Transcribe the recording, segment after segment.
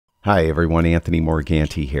Hi everyone, Anthony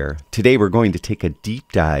Morganti here. Today we're going to take a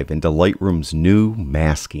deep dive into Lightroom's new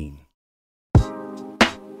masking.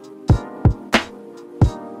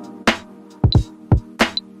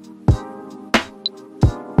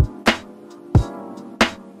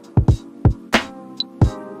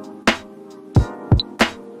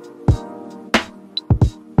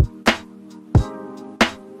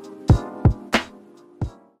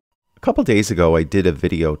 A couple days ago I did a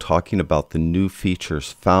video talking about the new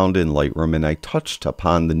features found in Lightroom, and I touched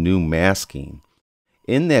upon the new masking.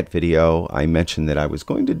 In that video I mentioned that I was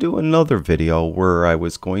going to do another video where I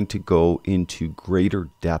was going to go into greater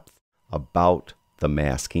depth about the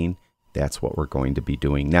masking. That's what we're going to be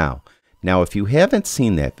doing now. Now if you haven't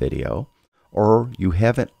seen that video or you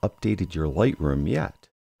haven't updated your Lightroom yet,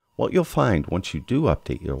 what you'll find once you do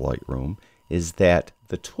update your Lightroom is that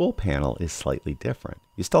the tool panel is slightly different.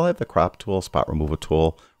 You still have the crop tool, spot removal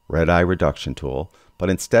tool, red eye reduction tool, but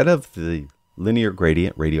instead of the linear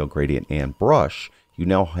gradient, radial gradient, and brush, you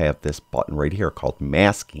now have this button right here called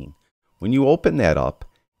masking. When you open that up,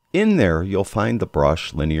 in there you'll find the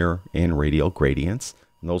brush, linear, and radial gradients,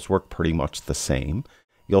 and those work pretty much the same.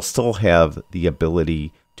 You'll still have the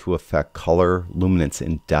ability to affect color, luminance,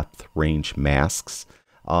 and depth range masks.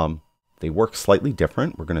 They work slightly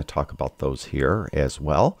different. We're going to talk about those here as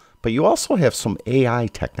well. But you also have some AI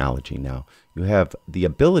technology now. You have the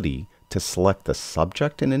ability to select the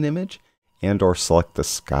subject in an image and or select the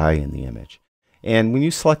sky in the image. And when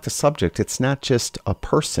you select the subject, it's not just a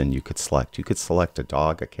person you could select. You could select a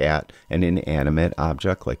dog, a cat, an inanimate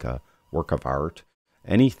object like a work of art.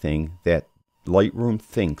 Anything that Lightroom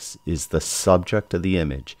thinks is the subject of the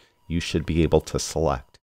image, you should be able to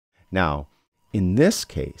select. Now, in this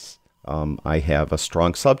case, I have a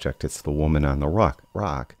strong subject. It's the woman on the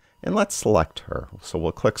rock. And let's select her. So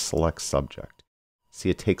we'll click Select Subject. See,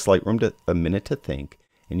 it takes Lightroom a minute to think,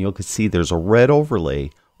 and you'll see there's a red overlay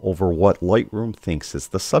over what Lightroom thinks is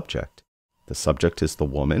the subject. The subject is the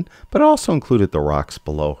woman, but it also included the rocks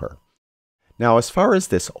below her. Now, as far as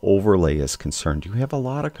this overlay is concerned, you have a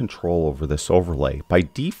lot of control over this overlay. By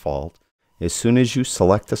default, as soon as you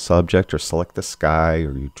select the subject or select the sky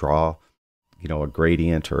or you draw a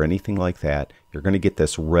gradient or anything like that, you're going to get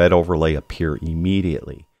this red overlay appear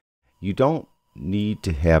immediately. You don't need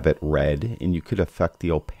to have it red, and you could affect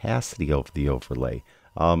the opacity of the overlay.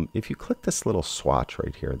 If you click this little swatch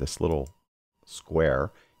right here, this little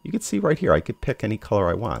square, you can see right here, I could pick any color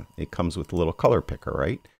I want. It comes with a little color picker,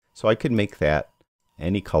 right? So I could make that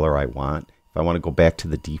any color I want. If I want to go back to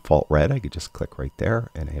the default red, I could just click right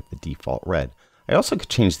there and I have the default red. I also could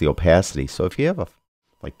change the opacity. So if you have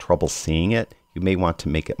trouble seeing it, you may want to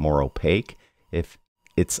make it more opaque. If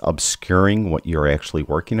it's obscuring what you're actually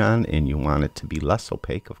working on and you want it to be less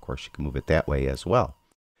opaque, of course you can move it that way as well.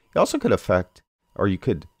 You also could affect, or you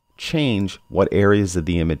could change what areas of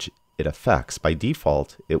the image it affects. By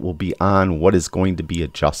default, it will be on what is going to be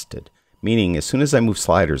adjusted, meaning as soon as I move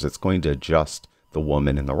sliders, it's going to adjust the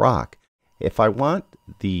woman and the rock. If I want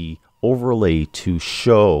the overlay to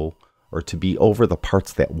show or to be over the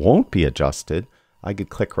parts that won't be adjusted, I could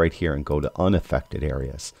click right here and go to unaffected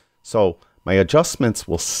areas. So my adjustments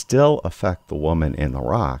will still affect the woman and the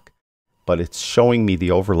rock, but it's showing me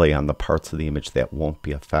the overlay on the parts of the image that won't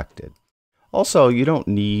be affected. Also, you don't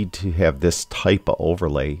need to have this type of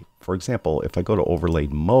overlay. For example, if I go to overlay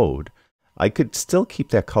mode, I could still keep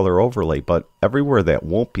that color overlay, but everywhere that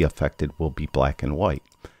won't be affected will be black and white.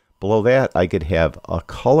 Below that, I could have a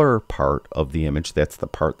color part of the image. That's the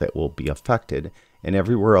part that will be affected. And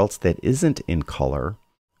everywhere else that isn't in color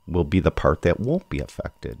will be the part that won't be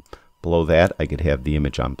affected. Below that, I could have the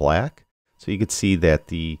image on black. So you could see that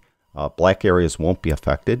the black areas won't be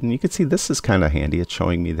affected. And you can see this is kind of handy. It's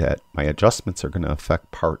showing me that my adjustments are going to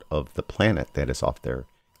affect part of the planet that is off there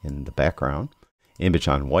in the background. Image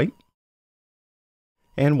on white.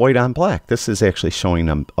 And white on black. This is actually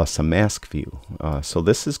showing us a mask view. So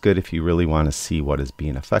this is good if you really want to see what is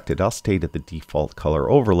being affected. I'll stay to the default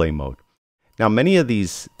color overlay mode. Now, many of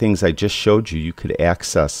these things I just showed you could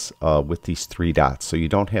access with these three dots. So you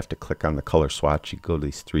don't have to click on the color swatch. You go to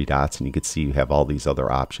these three dots and you can see you have all these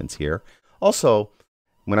other options here. Also,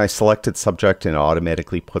 when I selected subject and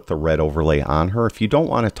automatically put the red overlay on her, if you don't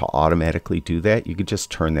want it to automatically do that, you could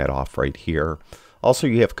just turn that off right here. Also,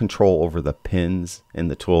 you have control over the pins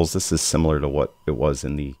and the tools. This is similar to what it was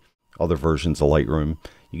in the other versions of Lightroom.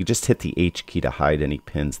 You can just hit the H key to hide any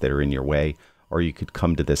pins that are in your way. Or you could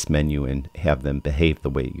come to this menu and have them behave the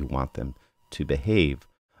way you want them to behave.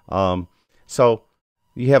 So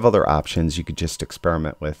you have other options you could just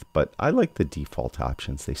experiment with, but I like the default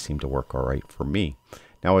options. They seem to work all right for me.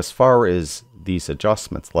 Now, as far as these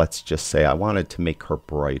adjustments, let's just say I wanted to make her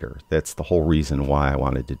brighter. That's the whole reason why I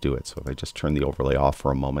wanted to do it. So if I just turn the overlay off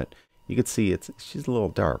for a moment, you can see she's a little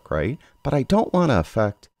dark, right? But I don't want to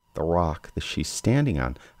affect the rock that she's standing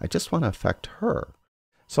on. I just want to affect her.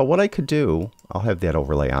 So what I could do, I'll have that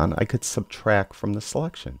overlay on, I could subtract from the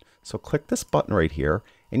selection. So click this button right here,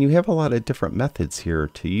 and you have a lot of different methods here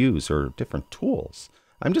to use, or different tools.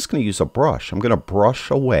 I'm just going to use a brush. I'm going to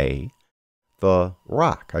brush away the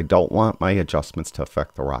rock. I don't want my adjustments to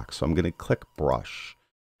affect the rock. So I'm going to click brush.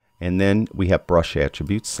 And then we have brush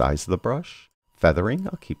attributes, size of the brush, feathering,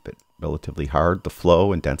 I'll keep it relatively hard. The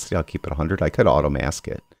flow and density, I'll keep it 100. I could auto mask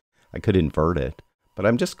it. I could invert it. But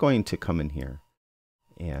I'm just going to come in here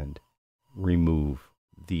and remove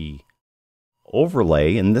the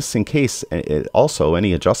overlay. And this, in case, also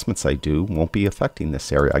any adjustments I do won't be affecting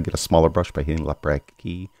this area. I get a smaller brush by hitting left bracket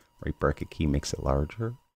key. Right bracket key makes it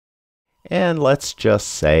larger. And let's just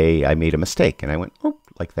say I made a mistake and I went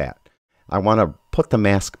like that. I want to put the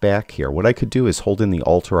mask back here. What I could do is hold in the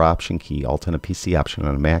Alt or Option key, Alt and a PC Option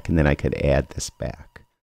on a Mac, and then I could add this back.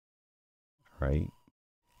 Right?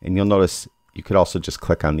 And you'll notice you could also just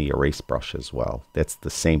click on the erase brush as well. That's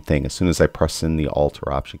the same thing. As soon as I press in the Alt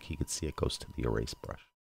or Option key, you can see it goes to the erase brush.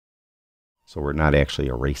 So we're not actually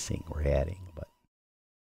erasing, we're adding, but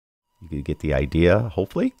you can get the idea,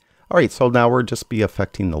 hopefully. All right, so now we're just be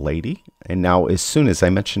affecting the lady. And now, as soon as I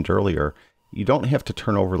mentioned earlier, you don't have to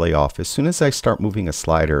turn overlay off. As soon as I start moving a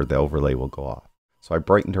slider, the overlay will go off. So I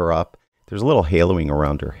brightened her up. There's a little haloing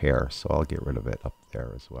around her hair, so I'll get rid of it up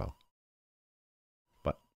there as well.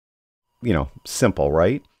 But, you know, simple,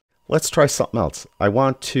 right? Let's try something else. I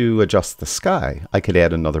want to adjust the sky. I could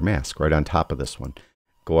add another mask right on top of this one.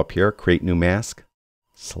 Go up here, create new mask,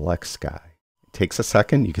 select sky. It takes a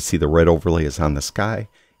second. You can see the red overlay is on the sky.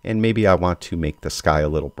 And maybe I want to make the sky a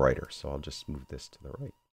little brighter. So I'll just move this to the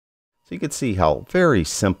right. So you can see how very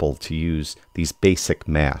simple to use these basic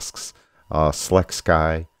masks. Select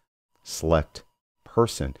sky, select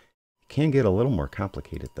person. It can get a little more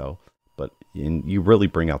complicated though, but you really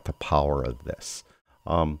bring out the power of this.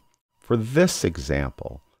 For this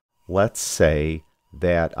example, let's say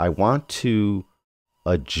that I want to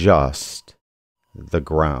adjust the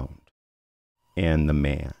ground and the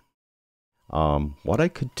man. What I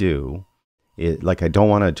could do is, like, I don't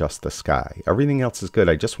want to adjust the sky. Everything else is good.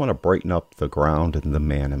 I just want to brighten up the ground and the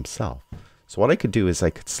man himself. So what I could do is I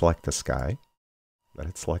could select the sky. Let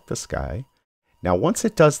it select the sky. Now, once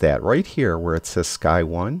it does that, right here where it says Sky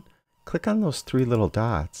 1, click on those three little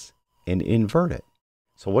dots and invert it.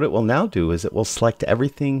 So what it will now do is it will select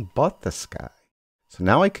everything but the sky. So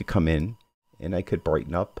now I could come in and I could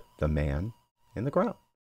brighten up the man and the ground.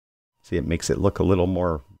 See, it makes it look a little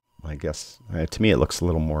more, I guess, to me it looks a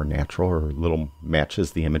little more natural, or a little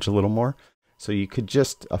matches the image a little more. So you could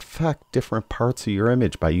just affect different parts of your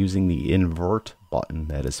image by using the invert button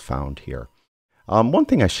that is found here. One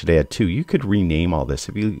thing I should add too, you could rename all this.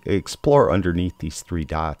 If you explore underneath these three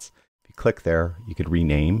dots, if you click there, you could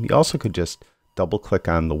rename. You also could just double click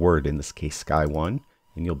on the word, in this case Sky 1,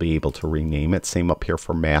 and you'll be able to rename it. Same up here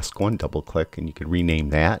for Mask 1, double click and you could rename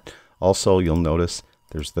that. Also, you'll notice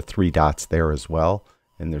there's the three dots there as well.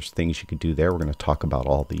 And there's things you could do there. We're going to talk about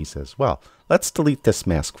all these as well. Let's delete this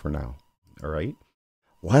mask for now. All right.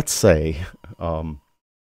 Let's say,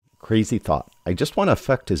 crazy thought. I just want to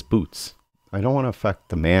affect his boots. I don't want to affect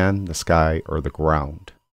the man, the sky, or the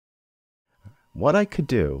ground. What I could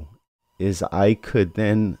do is I could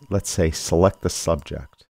then, let's say, select the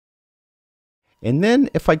subject. And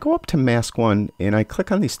then if I go up to Mask 1 and I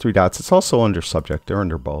click on these three dots, it's also under subject. They're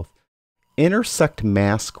under both. Intersect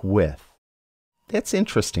mask with. That's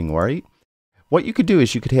interesting, right? What you could do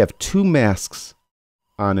is you could have two masks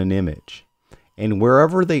on an image, and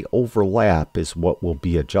wherever they overlap is what will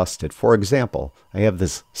be adjusted. For example, I have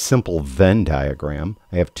this simple Venn diagram.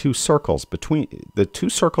 I have two circles. Between the two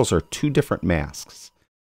circles are two different masks.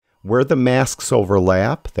 Where the masks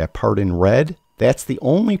overlap, that part in red, that's the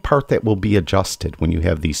only part that will be adjusted when you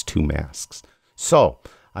have these two masks. So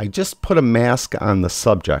I just put a mask on the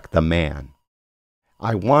subject, the man.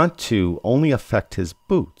 I want to only affect his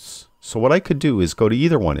boots. So what I could do is go to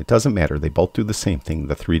either one. It doesn't matter. They both do the same thing,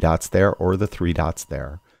 the three dots there or the three dots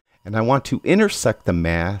there. And I want to intersect the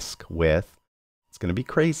mask with, it's going to be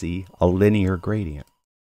crazy, a linear gradient.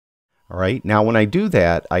 All right. Now, when I do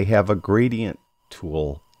that, I have a gradient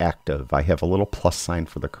tool active. I have a little plus sign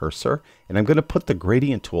for the cursor, and I'm going to put the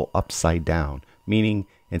gradient tool upside down, meaning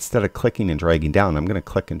instead of clicking and dragging down, I'm going to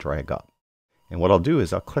click and drag up. And what I'll do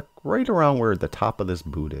is I'll click right around where the top of this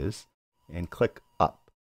boot is and click up.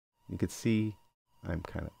 You can see I'm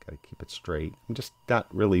kind of got to keep it straight. I'm just not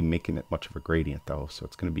really making it much of a gradient though, so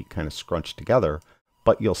it's going to be kind of scrunched together.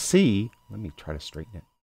 But you'll see, let me try to straighten it.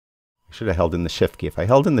 I should have held in the shift key. If I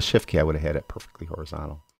held in the shift key, I would have had it perfectly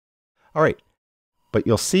horizontal. All right, but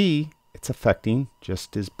you'll see it's affecting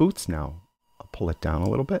just his boots now. I'll pull it down a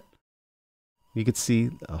little bit. You can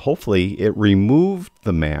see, hopefully, it removed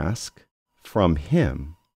the mask from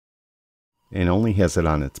him and only has it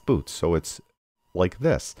on its boots. So it's like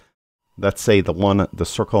this. Let's say the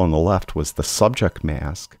circle on the left was the subject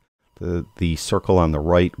mask. The circle on the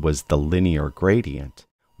right was the linear gradient.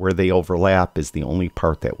 Where they overlap is the only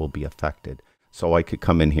part that will be affected. So I could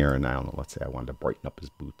come in here and I don't know, let's say I wanted to brighten up his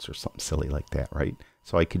boots or something silly like that, right?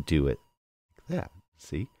 So I could do it like that,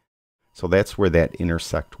 see? So that's where that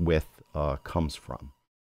intersect with comes from.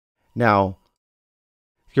 Now,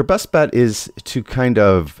 your best bet is to kind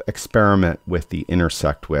of experiment with the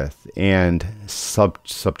intersect with and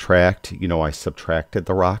subtract. You know, I subtracted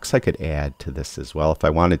the rocks. I could add to this as well. If I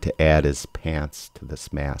wanted to add his pants to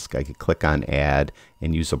this mask, I could click on add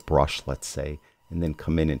and use a brush, let's say, and then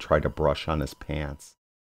come in and try to brush on his pants.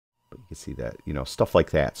 But you can see that, you know, stuff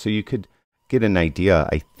like that. So you could get an idea,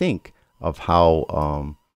 I think, of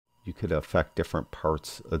how you could affect different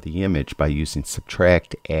parts of the image by using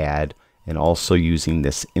subtract, add, and also using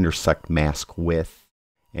this intersect mask with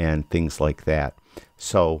and things like that.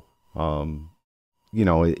 So, you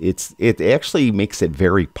know, it actually makes it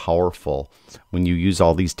very powerful when you use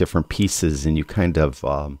all these different pieces and you kind of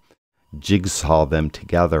jigsaw them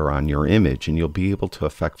together on your image, and you'll be able to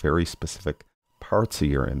affect very specific parts of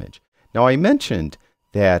your image. Now, I mentioned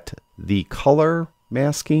that the color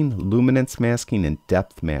masking, luminance masking, and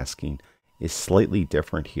depth masking is slightly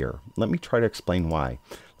different here. Let me try to explain why.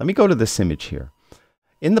 Let me go to this image here.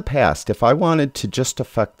 In the past, if I wanted to just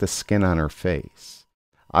affect the skin on her face,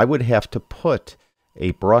 I would have to put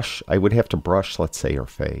a brush, I would have to brush, let's say, her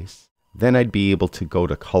face. Then I'd be able to go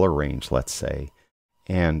to color range, let's say,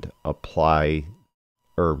 and apply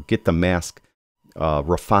or get the mask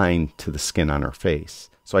refined to the skin on her face.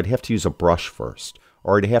 So I'd have to use a brush first,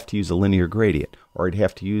 or I'd have to use a linear gradient, or I'd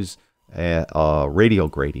have to use a radial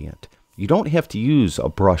gradient. You don't have to use a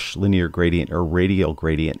brush, linear gradient, or radial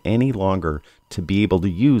gradient any longer to be able to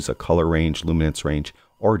use a color range, luminance range,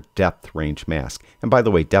 or depth range mask. And by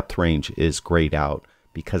the way, depth range is grayed out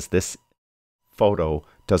because this photo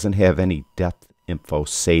doesn't have any depth info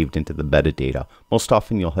saved into the metadata. Most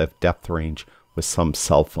often you'll have depth range with some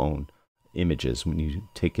cell phone images. When you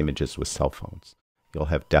take images with cell phones, you'll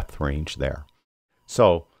have depth range there.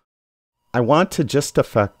 So I want to just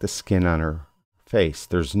affect the skin on her face.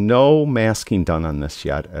 There's no masking done on this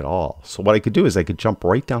yet at all. So what I could do is I could jump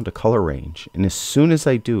right down to color range, and as soon as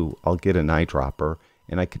I do, I'll get an eyedropper,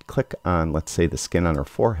 and I could click on, let's say, the skin on her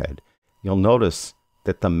forehead. You'll notice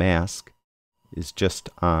that the mask is just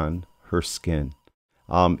on her skin.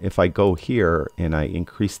 If I go here and I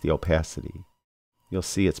increase the opacity, you'll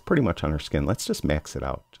see it's pretty much on her skin. Let's just max it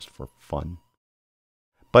out just for fun.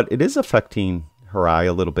 But it is affecting her eye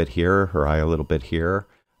a little bit here, her eye a little bit here.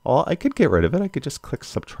 Well, I could get rid of it. I could just click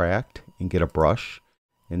subtract and get a brush,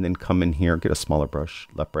 and then come in here, get a smaller brush,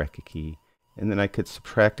 left bracket key, and then I could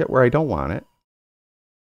subtract it where I don't want it.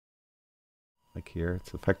 Like here,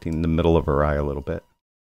 it's affecting the middle of her eye a little bit.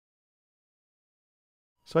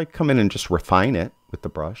 So I come in and just refine it with the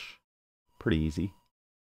brush. Pretty easy.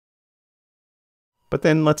 But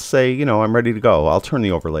then let's say, you know, I'm ready to go. I'll turn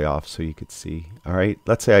the overlay off so you could see. All right,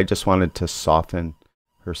 let's say I just wanted to soften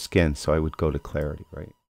her skin, so I would go to clarity,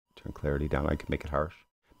 right? Turn clarity down. I could make it harsh.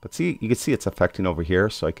 But see, you can see it's affecting over here,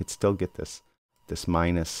 so I could still get this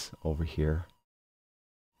minus over here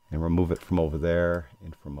and remove it from over there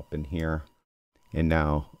and from up in here. And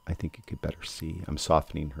now I think you could better see I'm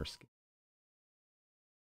softening her skin.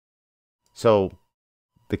 So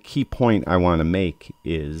the key point I want to make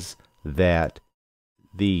is that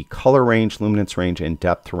the color range, luminance range, and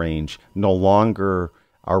depth range no longer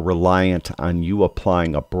are reliant on you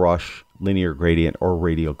applying a brush, linear gradient, or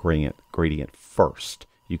radial gradient first.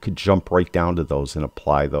 You could jump right down to those and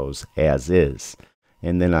apply those as is.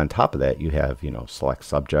 And then on top of that, you have, you know, select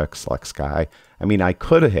subject, select sky. I mean, I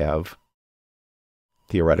could have,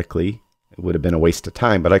 theoretically, it would have been a waste of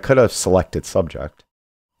time, but I could have selected subject.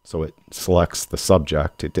 So it selects the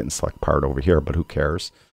subject. It didn't select part over here, but who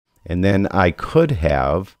cares? And then I could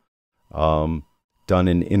have done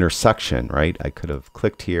an intersection, right? I could have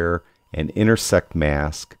clicked here and intersect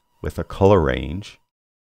mask with a color range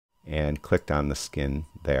and clicked on the skin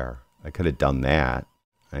there. I could have done that,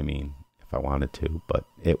 I mean, if I wanted to, but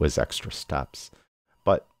it was extra steps.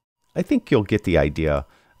 But I think you'll get the idea.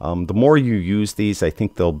 The more you use these, I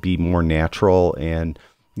think they'll be more natural, and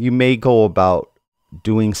you may go about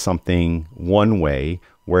doing something one way,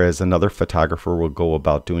 whereas another photographer will go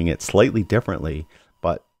about doing it slightly differently,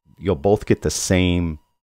 but you'll both get the same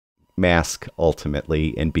mask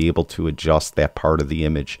ultimately and be able to adjust that part of the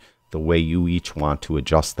image the way you each want to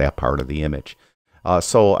adjust that part of the image.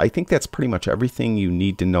 So I think that's pretty much everything you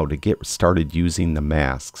need to know to get started using the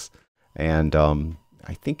masks. And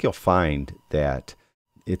I think you'll find that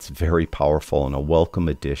it's very powerful and a welcome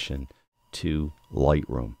addition to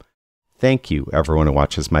Lightroom. Thank you, everyone who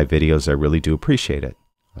watches my videos. I really do appreciate it.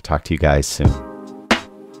 I'll talk to you guys soon.